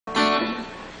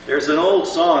There's an old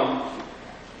song,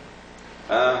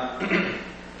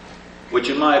 which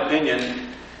in my opinion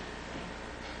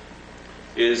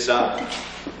is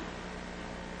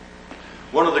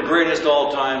one of the greatest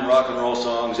all-time rock and roll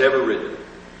songs ever written.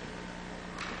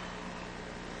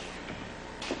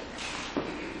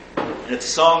 And it's a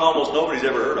song almost nobody's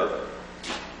ever heard of.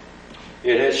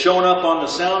 It has shown up on the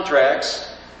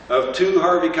soundtracks of 2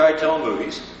 Harvey Keitel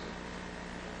movies.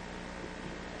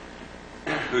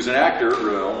 Who's an actor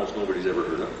almost nobody's ever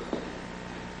heard of.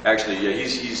 Actually, yeah,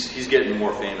 he's getting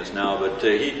more famous now, but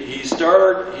he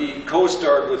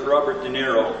co-starred with Robert De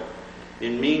Niro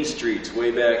in Mean Streets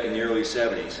way back in the early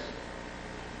 70s.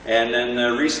 And then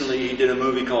recently he did a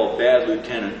movie called Bad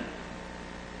Lieutenant.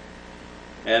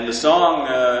 And the song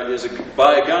is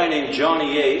by a guy named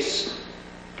Johnny Ace.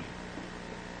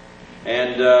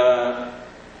 And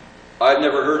I've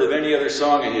never heard of any other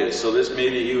song of his, so this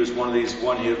maybe he was one of these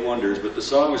one-hit wonders, but the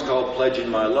song was called Pledging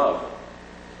My Love.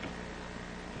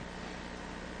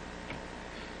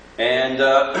 And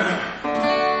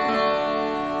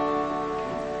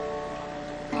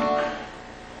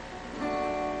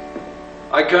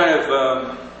I kind of,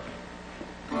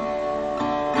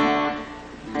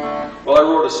 well, I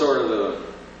wrote a sort of a,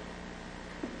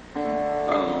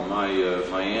 I don't know,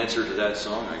 my answer to that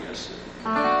song, I guess,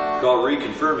 called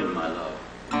Reconfirming My Love.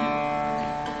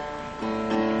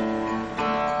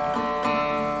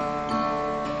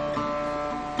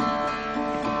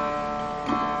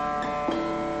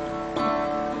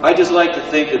 I just like to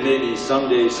think that maybe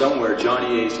someday, somewhere,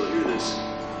 Johnny Ace will hear this.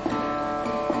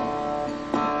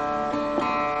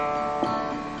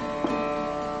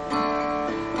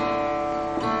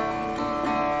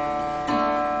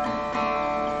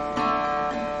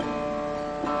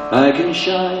 I can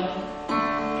shine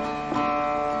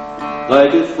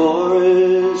like a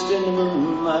forest in the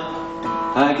moonlight.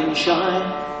 I can shine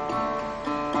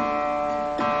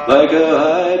like a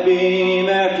high beam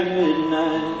after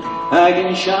midnight. I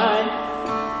can shine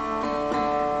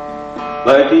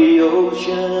like the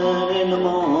ocean in the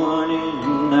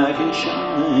morning. I can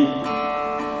shine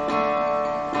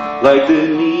like the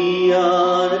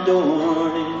neon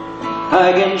adorning.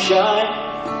 I can shine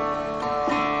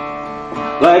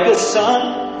like the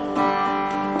sun.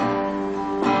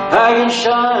 I can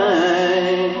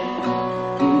shine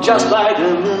just like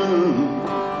the moon.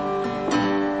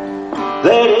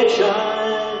 Let it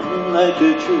shine like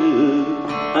the truth.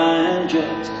 I am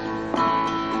just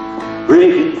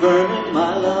reconfirming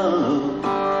my love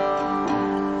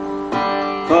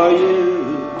for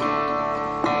you.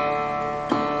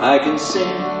 I can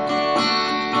sing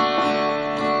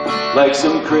like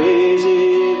some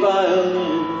crazy violin.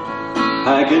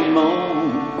 I can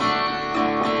moan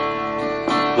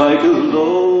like a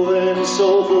low and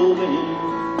soulful wind.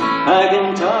 I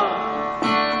can talk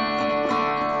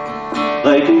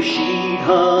like a sheet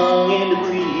hung in the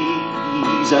breeze.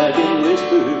 I can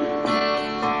whisper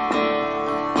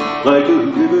like a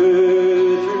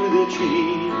river through the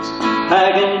trees.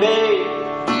 I can bathe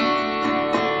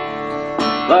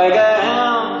like a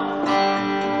hound.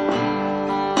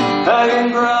 I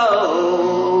can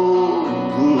growl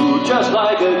just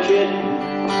like a kitten.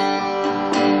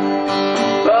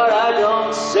 But I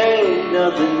don't say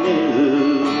nothing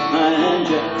new. I am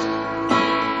just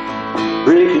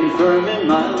reconfirming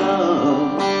my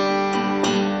love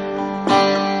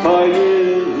for you.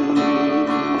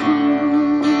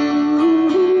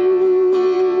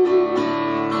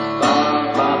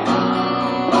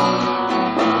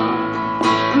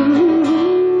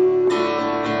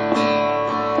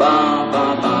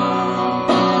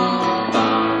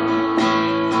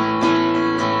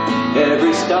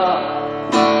 Every stop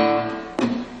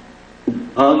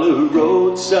on the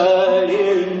roadside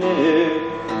here and there,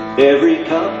 every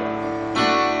cup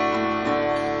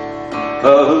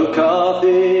of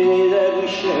coffee that we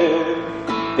share,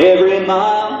 every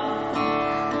mile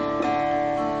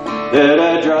that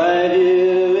I drive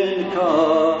you in the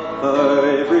car,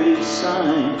 every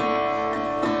sign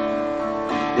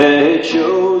that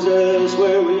shows us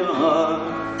where we are,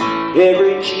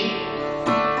 every cheap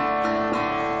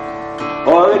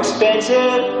or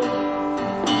expensive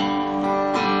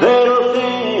little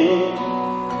thing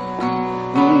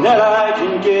that I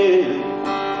can give.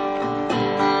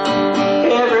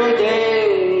 Every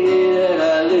day that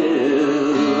I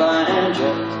live, I am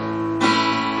just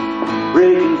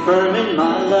reconfirming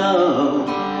my love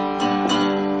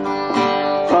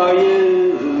for you.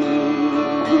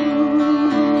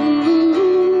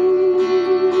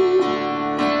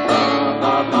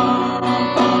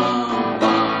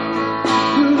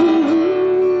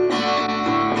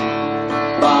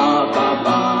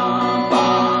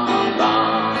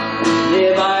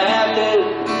 If I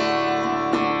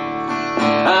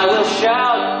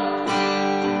shout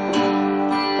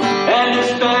and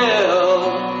dispel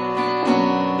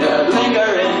the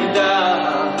lingering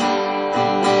doubt.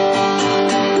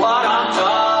 What I'm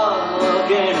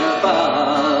talking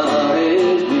about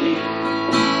is me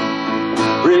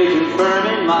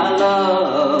reconfirming my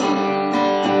love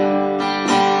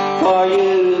for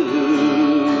you.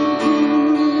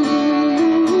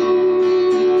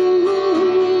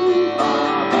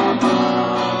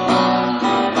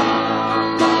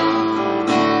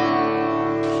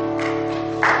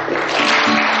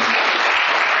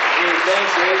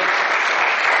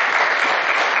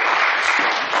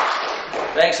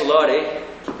 Thanks a lot, eh?